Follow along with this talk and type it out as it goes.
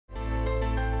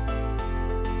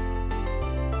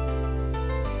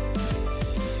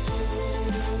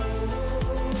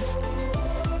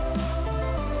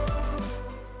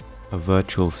A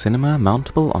virtual cinema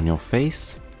mountable on your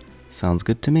face? Sounds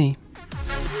good to me.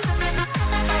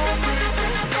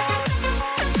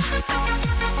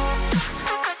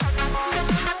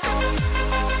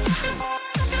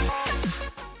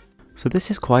 So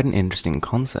this is quite an interesting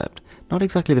concept. Not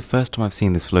exactly the first time I've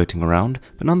seen this floating around,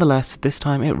 but nonetheless, this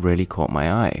time it really caught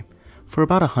my eye. For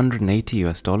about $180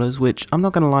 US, which I'm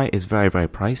not gonna lie is very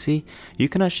pricey, you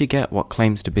can actually get what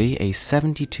claims to be a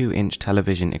 72-inch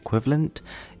television equivalent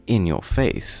in your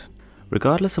face.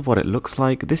 Regardless of what it looks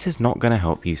like, this is not gonna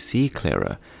help you see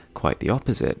clearer, quite the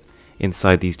opposite.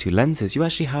 Inside these two lenses, you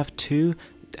actually have two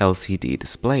LCD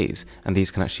displays, and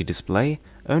these can actually display,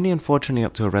 only unfortunately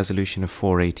up to a resolution of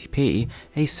 480p,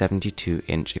 a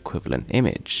 72-inch equivalent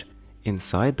image.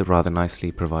 Inside the rather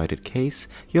nicely provided case,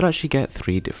 you'll actually get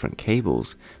 3 different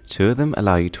cables. 2 of them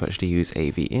allow you to actually use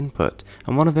AV input,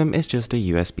 and one of them is just a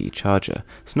USB charger,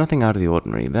 so nothing out of the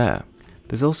ordinary there.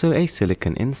 There's also a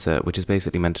silicone insert, which is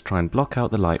basically meant to try and block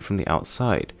out the light from the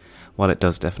outside. While it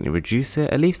does definitely reduce it,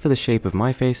 at least for the shape of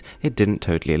my face, it didn't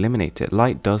totally eliminate it.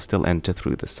 Light does still enter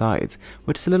through the sides,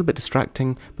 which is a little bit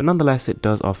distracting, but nonetheless it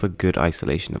does offer good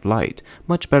isolation of light,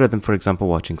 much better than for example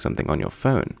watching something on your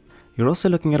phone. You're also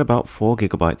looking at about 4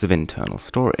 GB of internal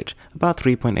storage, about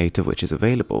 3.8 of which is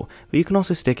available, but you can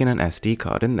also stick in an SD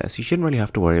card in there, so you shouldn't really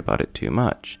have to worry about it too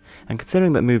much. And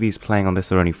considering that movies playing on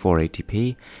this are only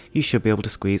 480p, you should be able to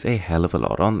squeeze a hell of a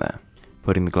lot on there.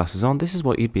 Putting the glasses on, this is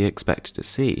what you'd be expected to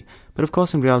see, but of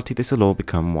course in reality this will all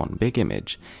become one big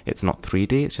image. It's not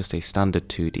 3D, it's just a standard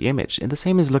 2D image, and the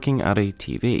same as looking at a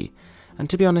TV. And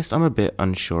to be honest, I'm a bit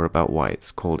unsure about why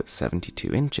it's called at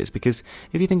 72 inches, because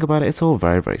if you think about it, it's all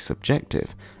very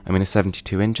subjective. I mean, a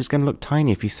 72 inch is going to look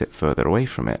tiny if you sit further away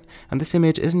from it, and this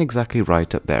image isn't exactly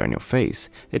right up there in your face.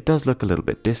 It does look a little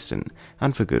bit distant,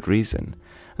 and for good reason.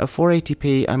 At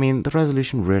 480p, I mean, the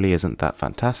resolution really isn't that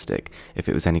fantastic. If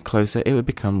it was any closer, it would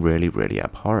become really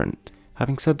abhorrent.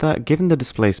 Having said that, given the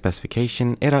display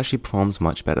specification, it actually performs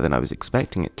much better than I was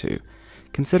expecting it to.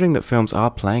 Considering that films are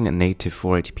playing at native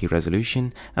 480p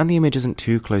resolution, and the image isn't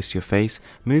too close to your face,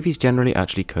 movies generally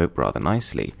actually cope rather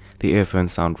nicely. The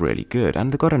earphones sound really good, and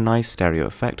they've got a nice stereo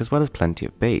effect as well as plenty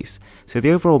of bass, so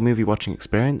the overall movie watching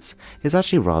experience is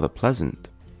actually rather pleasant.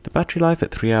 The battery life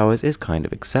at 3 hours is kind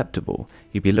of acceptable.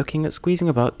 You'd be looking at squeezing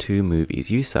about 2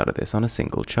 movies use out of this on a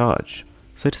single charge.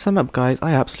 So to sum up guys,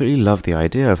 I absolutely love the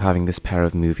idea of having this pair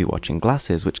of movie watching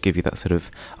glasses which give you that sort of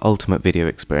ultimate video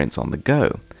experience on the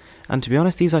go. And to be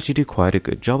honest, these actually do quite a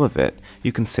good job of it.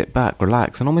 You can sit back,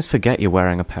 relax, and almost forget you're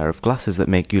wearing a pair of glasses that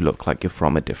make you look like you're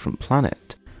from a different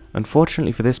planet.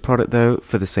 Unfortunately for this product though,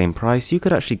 for the same price, you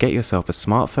could actually get yourself a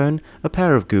smartphone, a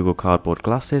pair of Google Cardboard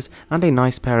glasses, and a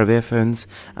nice pair of earphones,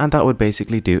 and that would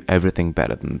basically do everything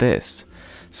better than this.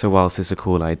 So whilst it's a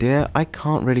cool idea, I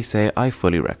can't really say I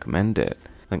fully recommend it.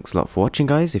 Thanks a lot for watching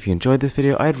guys. If you enjoyed this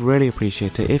video, I'd really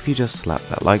appreciate it if you just slap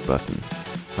that like button.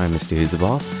 I'm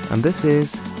Mrwhosetheboss, and this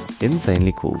is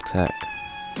Insanely Cool Tech.